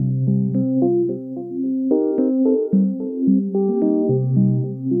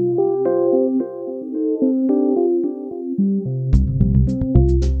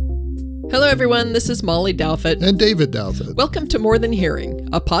Hello, everyone. This is Molly Douthat. And David Douthat. Welcome to More Than Hearing,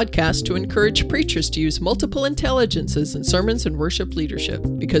 a podcast to encourage preachers to use multiple intelligences in sermons and worship leadership,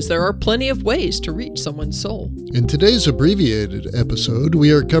 because there are plenty of ways to reach someone's soul. In today's abbreviated episode,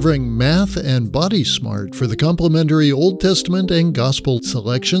 we are covering Math and Body Smart for the complementary Old Testament and Gospel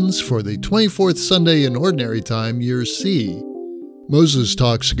selections for the 24th Sunday in Ordinary Time, Year C. Moses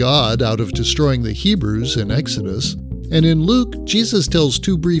talks God out of destroying the Hebrews in Exodus. And in Luke, Jesus tells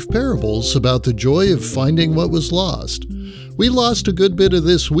two brief parables about the joy of finding what was lost. We lost a good bit of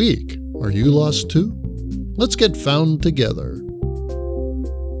this week. Are you lost too? Let's get found together.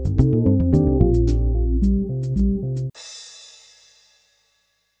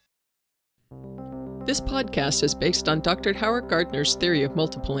 This podcast is based on Dr. Howard Gardner's theory of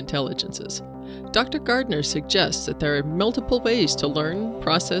multiple intelligences. Dr. Gardner suggests that there are multiple ways to learn,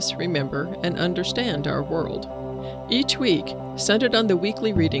 process, remember, and understand our world. Each week, centered on the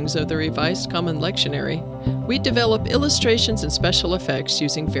weekly readings of the Revised Common Lectionary, we develop illustrations and special effects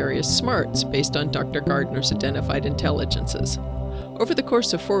using various smarts based on Dr. Gardner's identified intelligences. Over the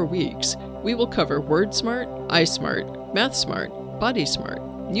course of 4 weeks, we will cover Word Smart, Eye Smart, Math Smart, Body Smart,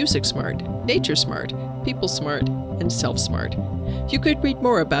 Music Smart, Nature Smart, People Smart, and Self Smart. You could read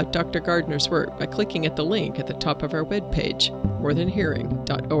more about Dr. Gardner's work by clicking at the link at the top of our webpage,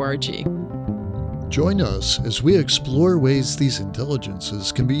 morethanhearing.org. Join us as we explore ways these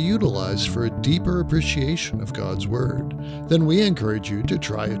intelligences can be utilized for a deeper appreciation of God's Word. Then we encourage you to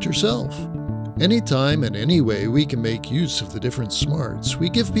try it yourself. Anytime and any way we can make use of the different smarts, we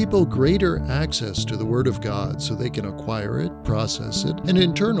give people greater access to the Word of God so they can acquire it, process it, and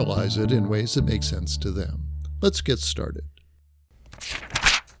internalize it in ways that make sense to them. Let's get started.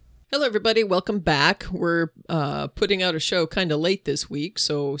 Hello, everybody. Welcome back. We're putting out a show kind of late this week,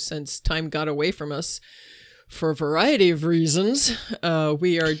 so since time got away from us for a variety of reasons,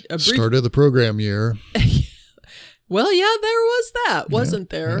 we are... Start of the program year. Well, yeah, there was that, wasn't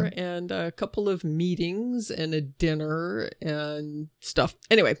there? Yeah. And a couple of meetings and a dinner and stuff.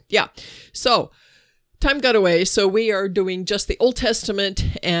 Anyway, yeah. So... time got away, so we are doing just the Old Testament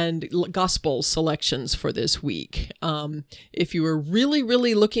and Gospel selections for this week. If you were really,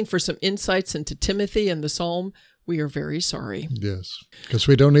 really looking for some insights into Timothy and the Psalm, we are very sorry. Yes, because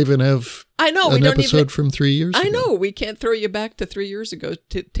we don't even have an episode from 3 years ago. I know, we can't throw you back to 3 years ago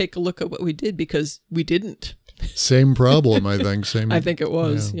to take a look at what we did because we didn't. Same problem, I think. I think it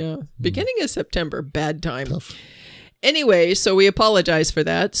was, yeah. Beginning of September, bad time. Tough. Anyway, so we apologize for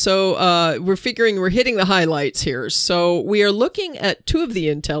that. So we're hitting the highlights here. So we are looking at two of the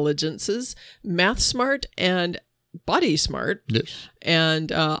intelligences, Math Smart and Body Smart. Yes.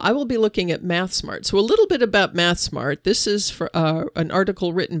 And I will be looking at Math Smart. So a little bit about Math Smart. This is for an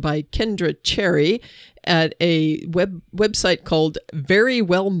article written by Kendra Cherry at a website called Very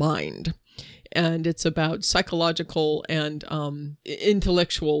Well Mind. And it's about psychological and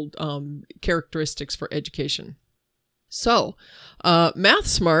intellectual characteristics for education. So, Math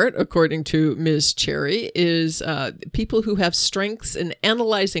Smart, according to Ms. Cherry, is people who have strengths in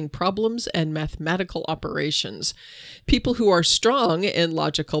analyzing problems and mathematical operations. People who are strong in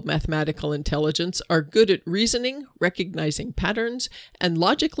logical mathematical intelligence are good at reasoning, recognizing patterns, and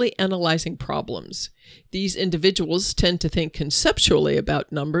logically analyzing problems. These individuals tend to think conceptually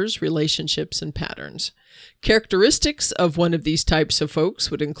about numbers, relationships, and patterns. Characteristics of one of these types of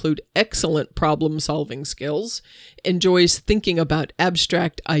folks would include excellent problem-solving skills, enjoys thinking about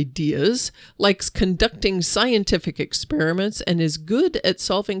abstract ideas, likes conducting scientific experiments, and is good at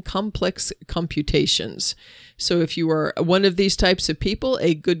solving complex computations. So if you are one of these types of people,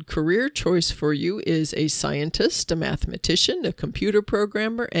 a good career choice for you is a scientist, a mathematician, a computer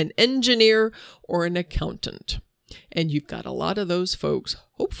programmer, an engineer, or an accountant. And you've got a lot of those folks,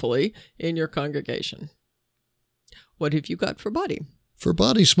 hopefully, in your congregation. What have you got for Body? For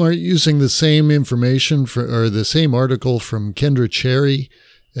Body Smart, using the same information the same article from Kendra Cherry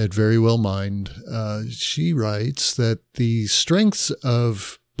at Very Well Mind, she writes that the strengths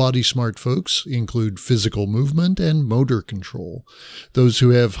of Body Smart folks include physical movement and motor control. Those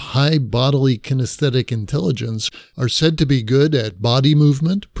who have high bodily kinesthetic intelligence are said to be good at body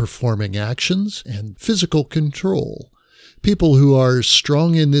movement, performing actions, and physical control. People who are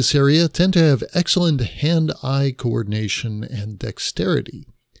strong in this area tend to have excellent hand-eye coordination and dexterity.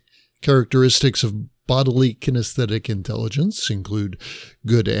 Characteristics of bodily kinesthetic intelligence include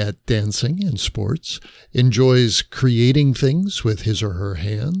good at dancing and sports, enjoys creating things with his or her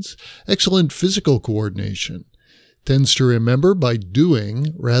hands, excellent physical coordination, tends to remember by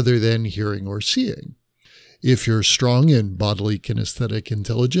doing rather than hearing or seeing. If you're strong in bodily kinesthetic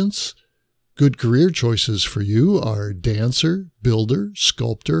intelligence, Good career choices for you are dancer, builder,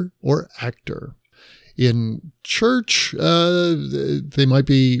 sculptor, or actor. In church, they might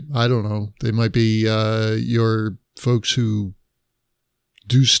be, I don't know, they might be your folks who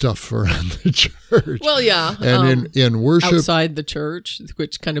do stuff around the church. Well, yeah. And in worship, outside the church,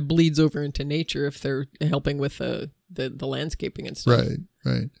 which kind of bleeds over into nature if they're helping with the landscaping and stuff.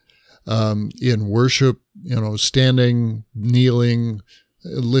 Right. In worship, standing, kneeling,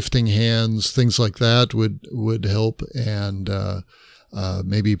 lifting hands, things like that would help. And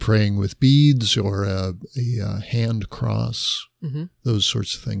maybe praying with beads or a hand cross. Mm-hmm. Those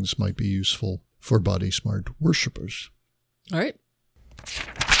sorts of things might be useful for Body Smart worshipers. All right.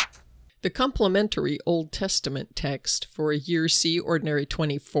 The complementary Old Testament text for Year C Ordinary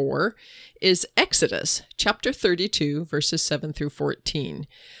 24 is Exodus chapter 32, verses 7 through 14.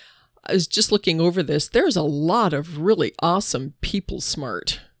 I was just looking over this. There's a lot of really awesome people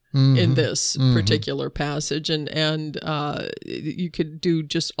smart in this particular passage, and you could do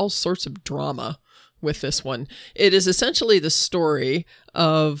just all sorts of drama with this one. It is essentially the story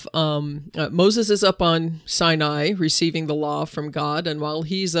of Moses is up on Sinai receiving the law from God, and while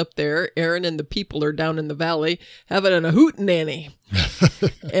he's up there, Aaron and the people are down in the valley having a hootenanny.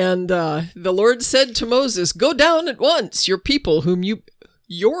 And the Lord said to Moses, "Go down at once, your people whom you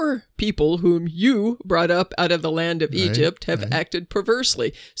brought up out of the land of Egypt have acted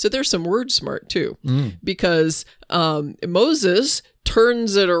perversely." So there's some word smart too, because Moses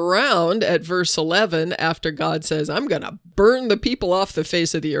turns it around at verse 11 after God says, "I'm going to burn the people off the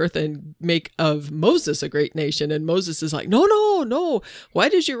face of the earth and make of Moses a great nation." And Moses is like, no. Why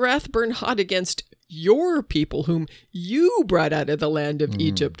does your wrath burn hot against your people whom you brought out of the land of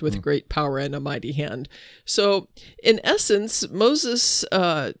Egypt with great power and a mighty hand? So in essence, Moses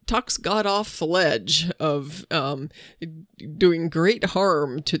talks God off the ledge of doing great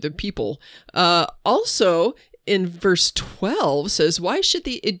harm to the people. Also, in verse 12 says, "Why should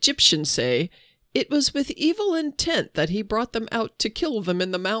the Egyptians say, 'It was with evil intent that he brought them out to kill them in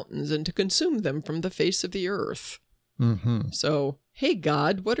the mountains and to consume them from the face of the earth?'" Mm-hmm. So, hey,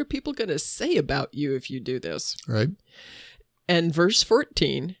 God, what are people going to say about you if you do this? Right. And verse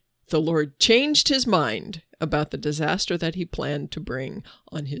 14, "The Lord changed his mind about the disaster that he planned to bring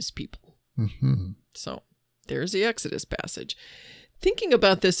on his people." Mm-hmm. So there's the Exodus passage. Thinking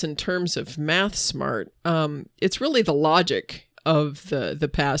about this in terms of math smart, it's really the logic of the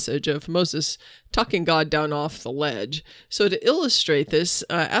passage of Moses talking God down off the ledge. So to illustrate this,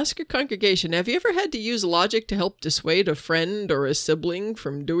 ask your congregation, have you ever had to use logic to help dissuade a friend or a sibling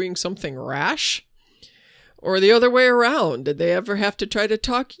from doing something rash? Or the other way around, did they ever have to try to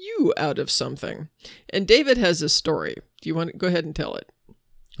talk you out of something? And David has a story. Do you want to go ahead and tell it?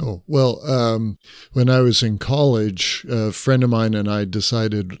 Oh, well, when I was in college, a friend of mine and I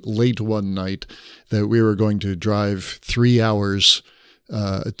decided late one night that we were going to drive 3 hours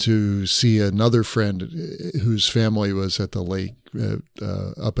to see another friend whose family was at the lake,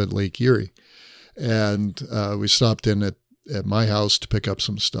 up at Lake Erie. And we stopped in at my house to pick up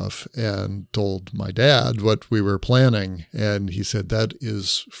some stuff and told my dad what we were planning. And he said, "That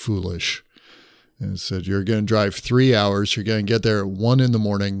is foolish." And said, "You're going to drive 3 hours. You're going to get there at 1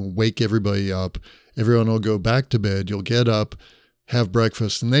 a.m, wake everybody up. Everyone will go back to bed. You'll get up, have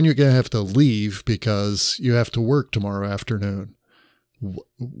breakfast, and then you're going to have to leave because you have to work tomorrow afternoon.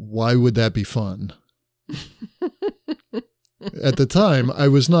 Why would that be fun?" At the time, I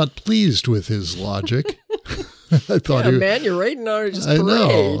was not pleased with his logic. I thought, man, you're right now. Just I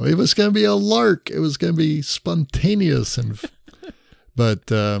know it was going to be a lark. It was going to be spontaneous,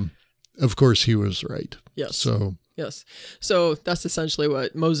 but. Of course, he was right. Yes. Yes. So that's essentially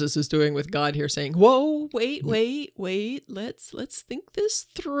what Moses is doing with God here, saying, "Whoa, wait. Let's think this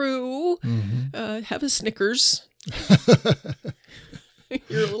through. Mm-hmm. Have a Snickers."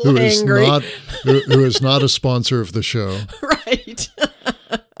 You're a little angry. Who is not a sponsor of the show. Right.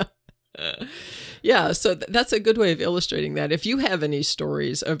 Yeah, so that's a good way of illustrating that. If you have any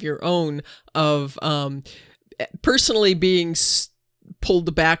stories of your own of personally being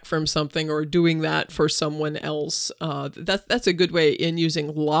pulled back from something or doing that for someone else, that's a good way in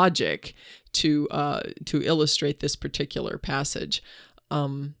using logic to illustrate this particular passage.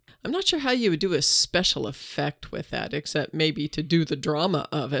 I'm not sure how you would do a special effect with that, except maybe to do the drama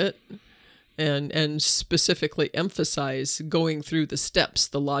of it and specifically emphasize going through the steps,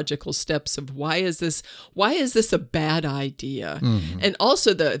 the logical steps of why is this a bad idea? Mm-hmm. And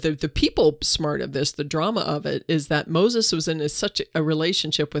also the people smart of this, the drama of it, is that Moses was in such a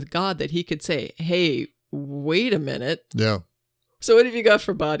relationship with God that he could say, "Hey, wait a minute." Yeah. So what have you got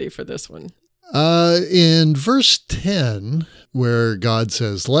for body for this one? In verse 10, where God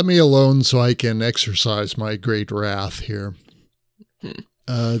says, "Let me alone so I can exercise my great wrath" here.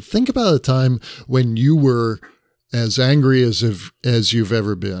 Think about a time when you were as angry as you've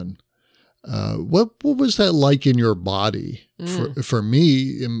ever been. What was that like in your body? For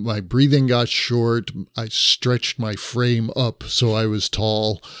me, my breathing got short. I stretched my frame up so I was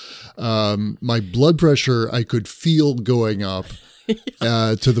tall. My blood pressure I could feel going up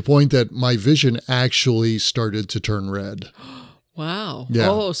to the point that my vision actually started to turn red. Wow. Yeah.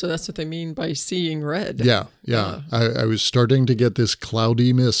 Oh, so that's what they mean by seeing red. Yeah. I was starting to get this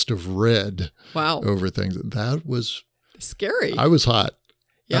cloudy mist of red Wow. over things. That was Scary. I was hot.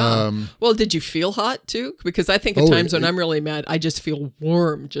 Yeah. Well, did you feel hot too? Because I think at times when I'm really mad, I just feel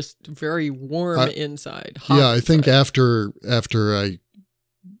warm, just very warm inside. Hot yeah, I think inside. after I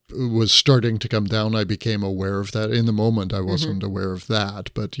was starting to come down, I became aware of that. In the moment, I wasn't aware of that.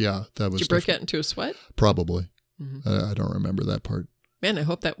 But yeah, that was. Did you break out into a sweat? Probably. I don't remember that part. Man, I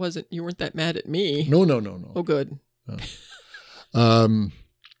hope you weren't that mad at me. No. Oh, good. I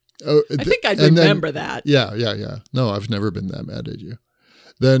think I'd remember that. Yeah. No, I've never been that mad at you.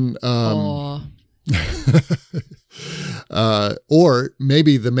 Then, or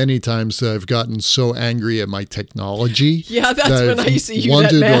maybe the many times that I've gotten so angry at my technology. Yeah, that's when I see you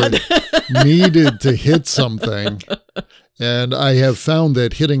wanted that mad. Or needed to hit something. And I have found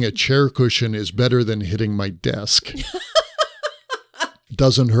that hitting a chair cushion is better than hitting my desk.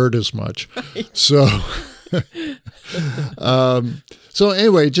 Doesn't hurt as much. Right. So, so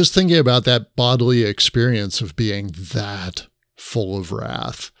anyway, just thinking about that bodily experience of being that full of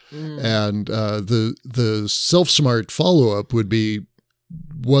wrath. And the self-smart follow-up would be,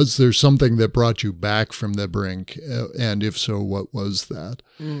 was there something that brought you back from the brink? And if so, what was that?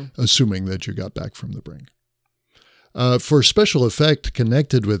 Assuming that you got back from the brink. For special effect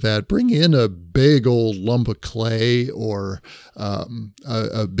connected with that, bring in a big old lump of clay or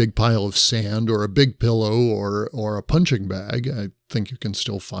a big pile of sand or a big pillow or a punching bag. I think you can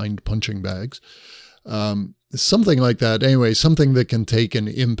still find punching bags. Something like that. Anyway, something that can take an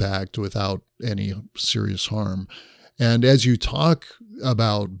impact without any serious harm. And as you talk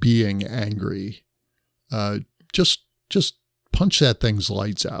about being angry, just punch that thing's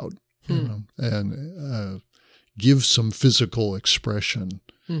lights out, you know, and give some physical expression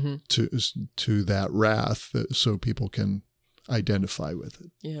to that wrath so people can identify with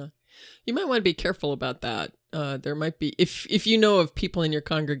it. Yeah. You might want to be careful about that. There might be, if you know of people in your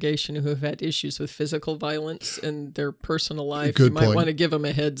congregation who have had issues with physical violence in their personal life, you might want to give them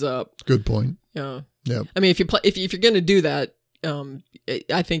a heads up. Good point. Yeah. Yeah. I mean, if you're going to do that,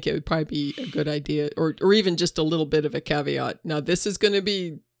 I think it would probably be a good idea, or even just a little bit of a caveat. Now, this is going to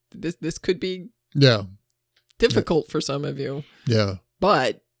be this could be difficult for some of you. Yeah.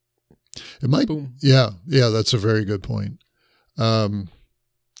 But it might. Boom. Yeah. That's a very good point. I'm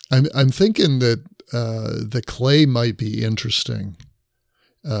thinking that the clay might be interesting.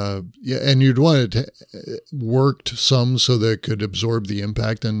 And you'd want it worked some so that it could absorb the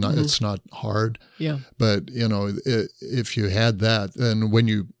impact and it's not hard. Yeah. But, if you had that, then when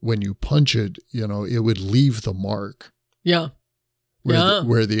you punch it, it would leave the mark. Yeah.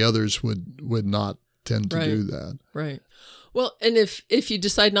 Where the others would not tend to do that. Right. Well, and if you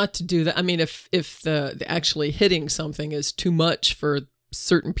decide not to do that, I mean, if the actually hitting something is too much for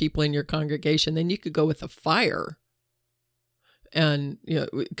certain people in your congregation, then you could go with a fire. And,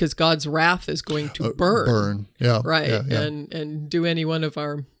 because God's wrath is going to burn. Yeah. Right. Yeah. And do any one of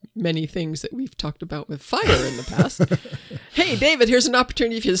our many things that we've talked about with fire in the past. Hey, David, here's an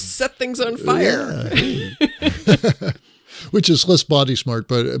opportunity for you to set things on fire. Yeah. Which is less body smart,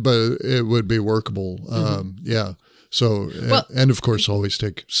 but it would be workable. Yeah. So, and of course, always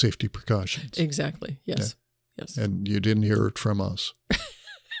take safety precautions. Exactly. Yes. Yeah. Yes. And you didn't hear it from us.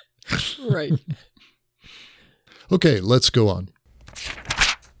 Right. Okay, let's go on.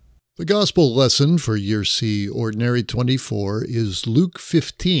 The gospel lesson for Year C, Ordinary 24, is Luke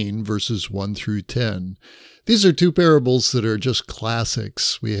 15, verses 1 through 10. These are two parables that are just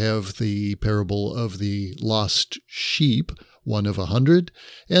classics. We have the parable of the lost sheep, 1 of 100,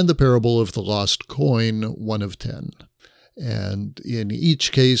 and the parable of the lost coin, 1 of 10. And in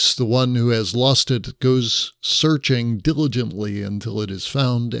each case, the one who has lost it goes searching diligently until it is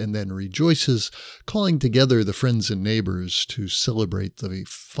found and then rejoices, calling together the friends and neighbors to celebrate the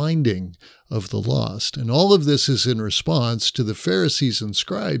finding of the lost. And all of this is in response to the Pharisees and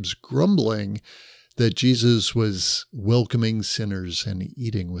scribes grumbling that Jesus was welcoming sinners and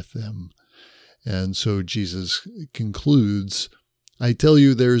eating with them. And so Jesus concludes, I tell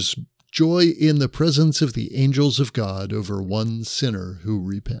you, there's joy in the presence of the angels of God over one sinner who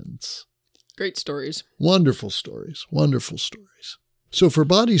repents. Great stories. Wonderful stories. Wonderful stories. So for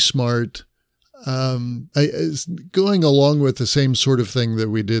Body Smart, going along with the same sort of thing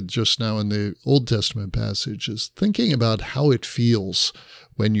that we did just now in the Old Testament passage, is thinking about how it feels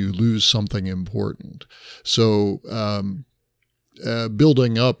when you lose something important. So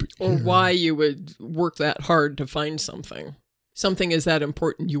building up. Or why you would work that hard to find something. Something is that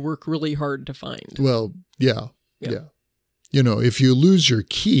important, you work really hard to find. Well, yeah. You know, if you lose your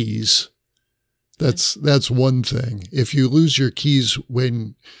keys, that's one thing. If you lose your keys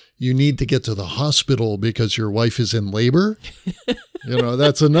when you need to get to the hospital because your wife is in labor, you know,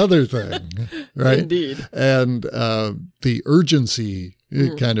 that's another thing, right? Indeed. And the urgency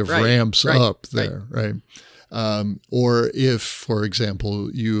kind of ramps up there, right? Or if, for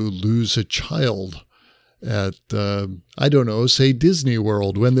example, you lose a child at, I don't know, say Disney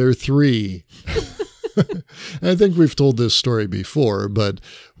World when they're 3. I think we've told this story before, but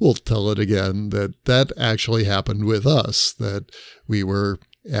we'll tell it again, that actually happened with us, that we were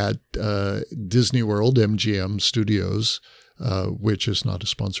at Disney World, MGM Studios, which is not a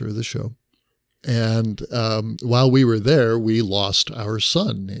sponsor of the show. And while we were there, we lost our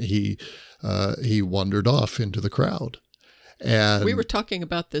son. He wandered off into the crowd. And we were talking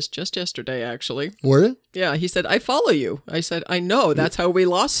about this just yesterday, actually. Were you? Yeah, he said, I follow you. I said, I know. That's how we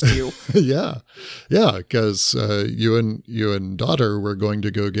lost you. Yeah, because you and daughter were going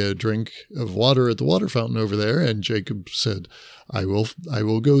to go get a drink of water at the water fountain over there, and Jacob said, I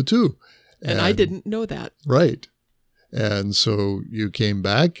will go too. And I didn't know that. Right. And so you came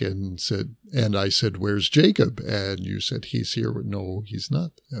back and said, and I said, where's Jacob? And you said, he's here. No, he's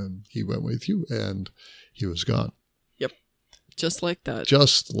not. And he went with you, and he was gone. Just like that.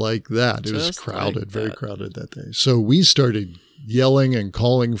 Just like that. It was crowded, very crowded that day. So we started yelling and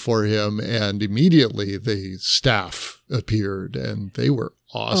calling for him, and immediately the staff appeared, and they were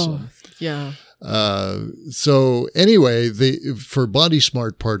awesome. Oh, yeah. So anyway, for Body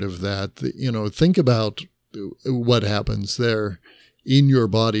Smart part of that, think about what happens there in your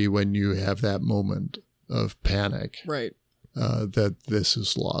body when you have that moment of panic. Right. That this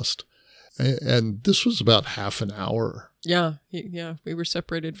is lost. And this was about half an hour. Yeah. We were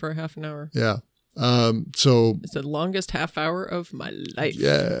separated for a half an hour. Yeah. So it's the longest half hour of my life.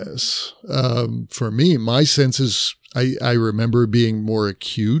 Yes. For me, my senses, I remember being more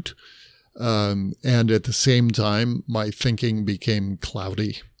acute. And at the same time, my thinking became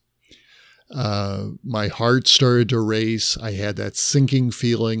cloudy. My heart started to race. I had that sinking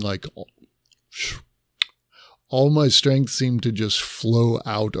feeling, like all my strength seemed to just flow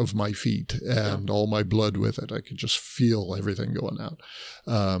out of my feet, and all my blood with it. I could just feel everything going out.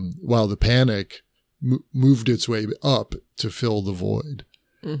 While the panic moved its way up to fill the void.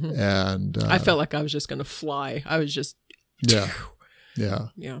 Mm-hmm. And I felt like I was just going to fly. I was just... Yeah.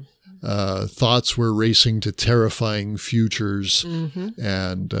 Thoughts were racing to terrifying futures. Mm-hmm.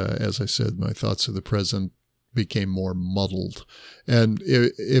 And as I said, my thoughts of the present became more muddled. And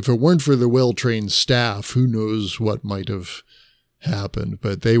if it weren't for the well-trained staff, who knows what might have happened.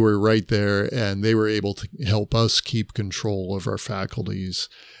 But they were right there, and they were able to help us keep control of our faculties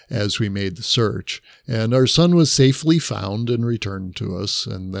as we made the search. And our son was safely found and returned to us,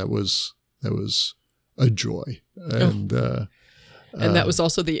 and that was a joy. And and that was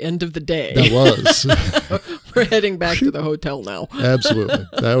also the end of the day. That was. We're heading back to the hotel now. Absolutely.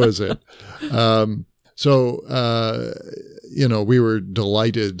 That was it. So, we were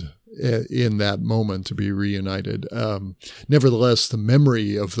delighted in that moment to be reunited. Nevertheless, the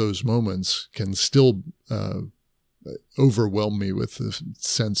memory of those moments can still overwhelm me with the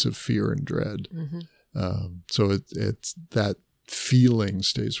sense of fear and dread. Mm-hmm. So it's that feeling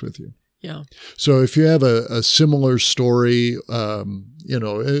stays with you. Yeah. So if you have a similar story,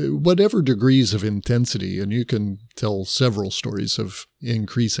 whatever degrees of intensity, and you can tell several stories of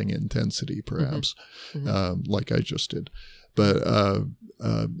increasing intensity, perhaps, mm-hmm. Like I just did, but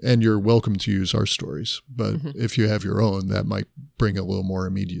and you're welcome to use our stories. But mm-hmm. if you have your own, that might bring a little more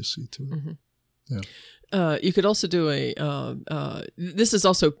immediacy to it. Mm-hmm. Yeah. You could also do this is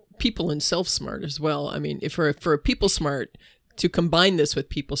also People and Self Smart as well. I mean, if for a People Smart, to combine this with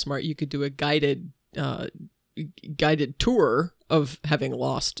People Smart, you could do a guided tour of having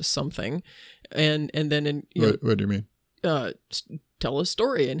lost something, and then what do you mean? Tell a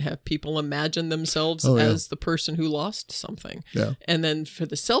story and have people imagine themselves as the person who lost something. Yeah. And then for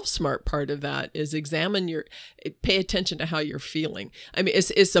the self-smart part of that is pay attention to how you're feeling. I mean,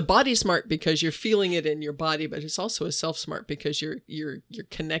 it's a body smart because you're feeling it in your body, but it's also a self-smart because you're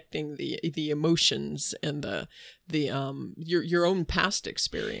connecting the emotions and your own past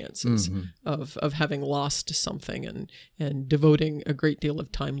experiences mm-hmm. of having lost something and devoting a great deal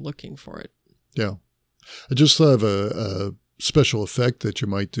of time looking for it. Yeah. I just thought of a special effect that you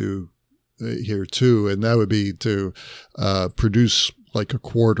might do here too, and that would be to produce like a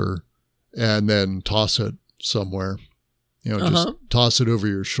quarter and then toss it somewhere. Just toss it over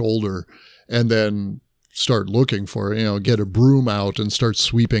your shoulder and then start looking for it. Get a broom out and start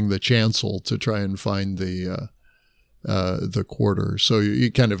sweeping the chancel to try and find the quarter. So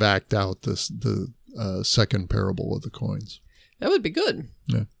you kind of act out the second parable of the coins. That would be good.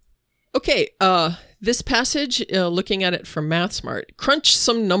 Yeah. Okay, this passage, looking at it from MathSmart, crunch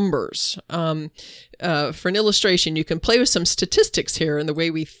some numbers. For an illustration, you can play with some statistics here and the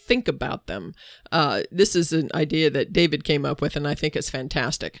way we think about them. This is an idea that David came up with, and I think it's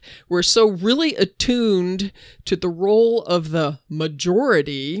fantastic. We're so really attuned to the role of the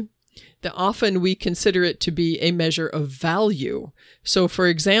majority that often we consider it to be a measure of value. So, for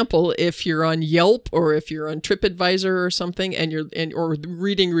example, if you're on Yelp or if you're on TripAdvisor or something, or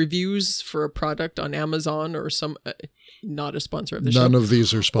reading reviews for a product on Amazon or some, not a sponsor of the show. None of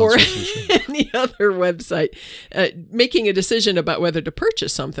these are sponsors. Or any other website, making a decision about whether to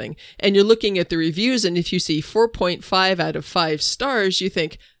purchase something, and you're looking at the reviews, and if you see 4.5 out of 5 stars, you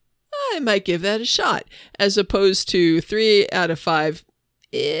think, I might give that a shot, as opposed to 3 out of 5.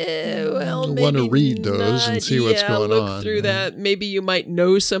 Maybe want to read those and see what's going on. Look through that. Maybe you might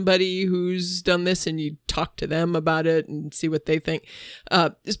know somebody who's done this and you talk to them about it and see what they think.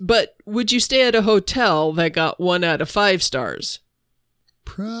 But would you stay at a hotel that got 1 out of 5 stars?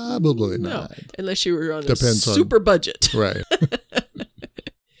 Probably not. No, unless you were on a super budget. Right.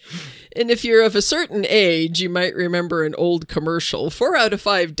 And if you're of a certain age, you might remember an old commercial. 4 out of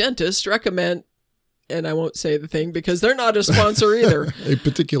 5 dentists recommend, and I won't say the thing because they're not a sponsor either. A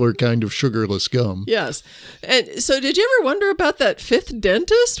particular kind of sugarless gum. Yes. And so did you ever wonder about that 5th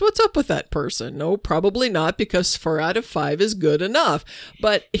dentist? What's up with that person? No, probably not, because 4 out of 5 is good enough.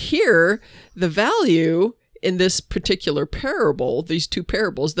 But here, the value in this particular parable, these 2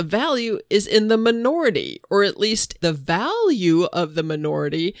 parables, the value is in the minority, or at least the value of the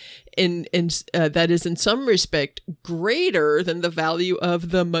minority that is in some respect greater than the value of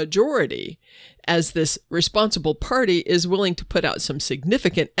the majority, as this responsible party is willing to put out some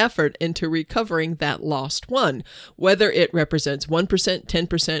significant effort into recovering that lost one, whether it represents 1%,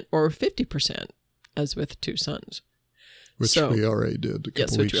 10%, or 50%, as with 2 sons. Which we already did a couple weeks ago.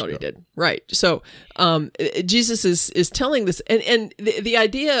 Yes, which we already did. Right. So Jesus is telling this, and the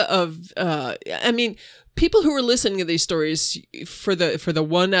idea of, people who are listening to these stories for the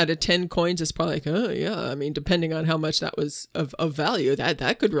 1 out of 10 coins is probably like, oh yeah, depending on how much that was of value,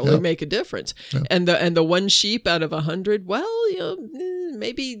 that could really make a difference. Yeah. And the 1 sheep out of 100, well,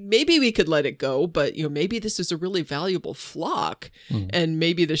 maybe we could let it go, but maybe this is a really valuable flock, and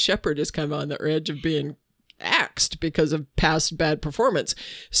maybe the shepherd is kind of on the edge of being axed because of past bad performance.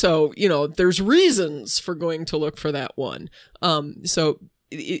 So, there's reasons for going to look for that one. So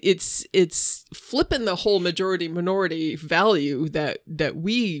it's flipping the whole majority minority value that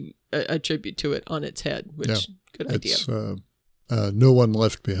we attribute to it on its head, which good idea. It's no one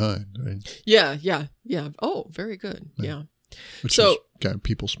left behind. Right? Yeah. Oh, very good. Yeah. Which is kind of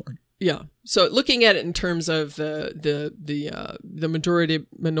people smart. Yeah. So looking at it in terms of the majority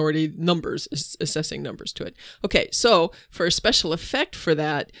minority numbers, assessing numbers to it. Okay. So for a special effect for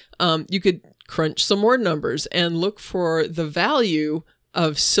that, you could crunch some more numbers and look for the value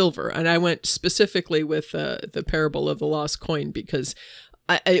of silver. And I went specifically with the parable of the lost coin because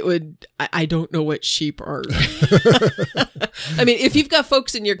I don't know what sheep are. If you've got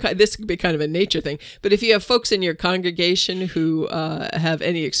folks in this could be kind of a nature thing, but if you have folks in your congregation who have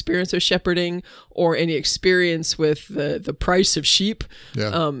any experience with shepherding or any experience with the price of sheep,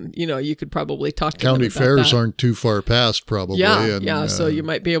 you could probably talk to County them about fairs that. Aren't too far past, probably. Yeah, so you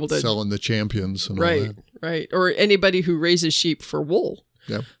might be able to selling the champions and all that. Right, or anybody who raises sheep for wool.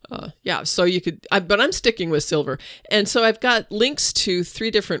 Yeah. So you could, but I'm sticking with silver. And so I've got links to 3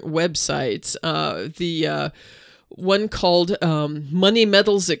 different websites. The one called Money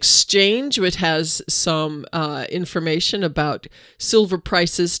Metals Exchange, which has some information about silver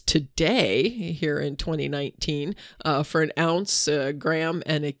prices today here in 2019 for an ounce, a gram,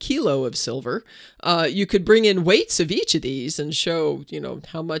 and a kilo of silver. You could bring in weights of each of these and show,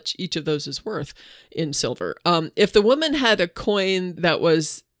 how much each of those is worth in silver. If the woman had a coin that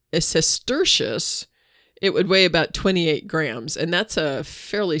was a sestertius, it would weigh about 28 grams, and that's a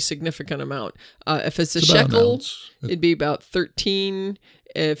fairly significant amount. If it's a shekel, it'd be about 13.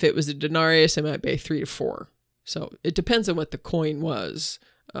 If it was a denarius, it might be 3 to 4. So it depends on what the coin was.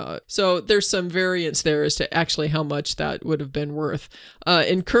 So there's some variance there as to actually how much that would have been worth.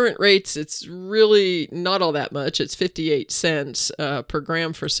 In current rates, it's really not all that much. It's 58 cents per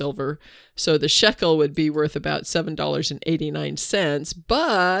gram for silver. So the shekel would be worth about $7.89,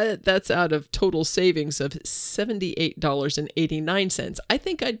 but that's out of total savings of $78.89. I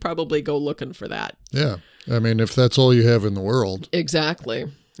think I'd probably go looking for that. Yeah. I mean, if that's all you have in the world.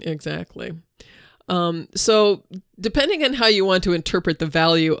 Exactly. So depending on how you want to interpret the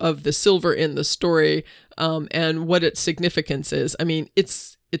value of the silver in the story, and what its significance is, I mean,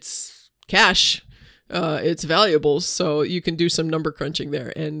 it's cash, it's valuables, so you can do some number crunching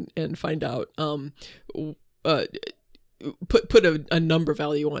there and find out, put a number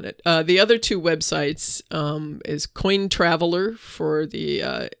value on it. The other two websites is Coin Traveler for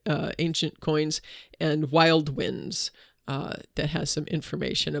the ancient coins, and Wild Winds. That has some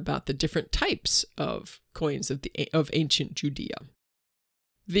information about the different types of coins of ancient Judea.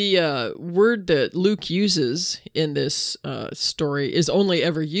 The word that Luke uses in this story is only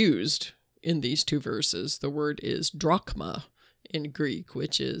ever used in these two verses. The word is drachma in Greek,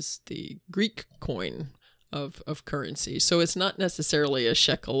 which is the Greek coin of currency. So it's not necessarily a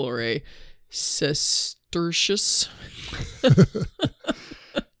shekel or a sestertius.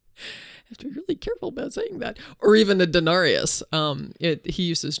 Have to be really careful about saying that, or even a denarius. He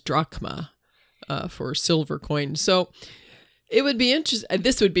uses drachma for silver coin. So it would be interesting.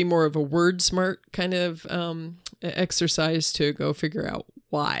 This would be more of a word smart kind of exercise to go figure out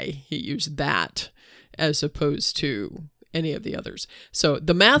why he used that as opposed to any of the others. So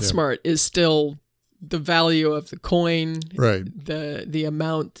the math smart is still the value of the coin, right? The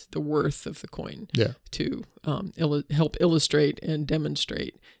amount, the worth of the coin, to help illustrate and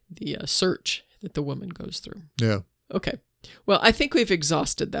demonstrate the search that the woman goes through. Yeah. Okay. Well, I think we've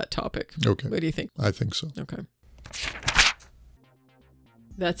exhausted that topic. Okay. What do you think? I think so. Okay.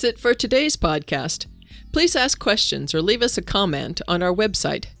 That's it for today's podcast. Please ask questions or leave us a comment on our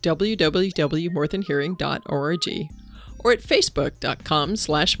website, www.morethanhearing.org, or at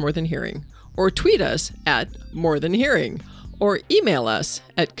facebook.com/morethanhearing, or tweet us at morethanhearing, or email us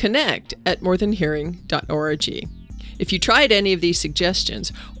at connect@morethanhearing.org. If you tried any of these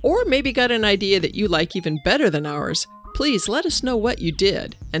suggestions, or maybe got an idea that you like even better than ours, please let us know what you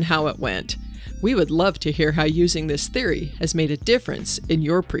did and how it went. We would love to hear how using this theory has made a difference in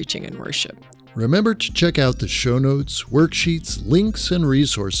your preaching and worship. Remember to check out the show notes, worksheets, links, and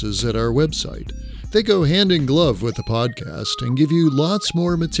resources at our website. They go hand in glove with the podcast and give you lots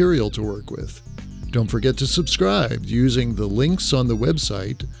more material to work with. Don't forget to subscribe using the links on the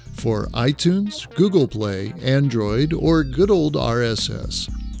website for iTunes, Google Play, Android, or good old RSS.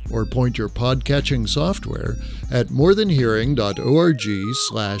 Or point your podcatching software at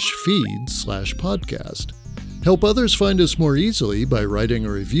morethanhearing.org/feed/podcast. Help others find us more easily by writing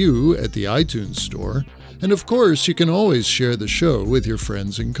a review at the iTunes Store. And of course, you can always share the show with your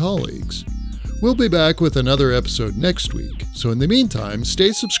friends and colleagues. We'll be back with another episode next week. So in the meantime,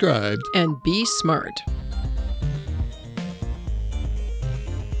 stay subscribed and be smart.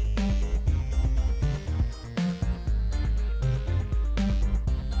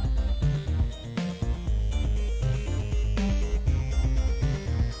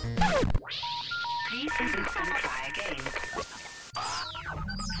 Please listen and try again.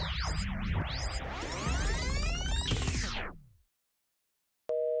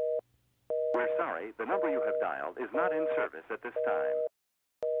 We're sorry, the number you have dialed is not in service at this time.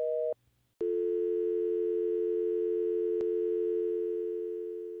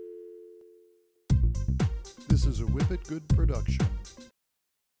 This is a Whippet Good production.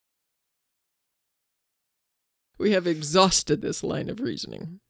 We have exhausted this line of reasoning.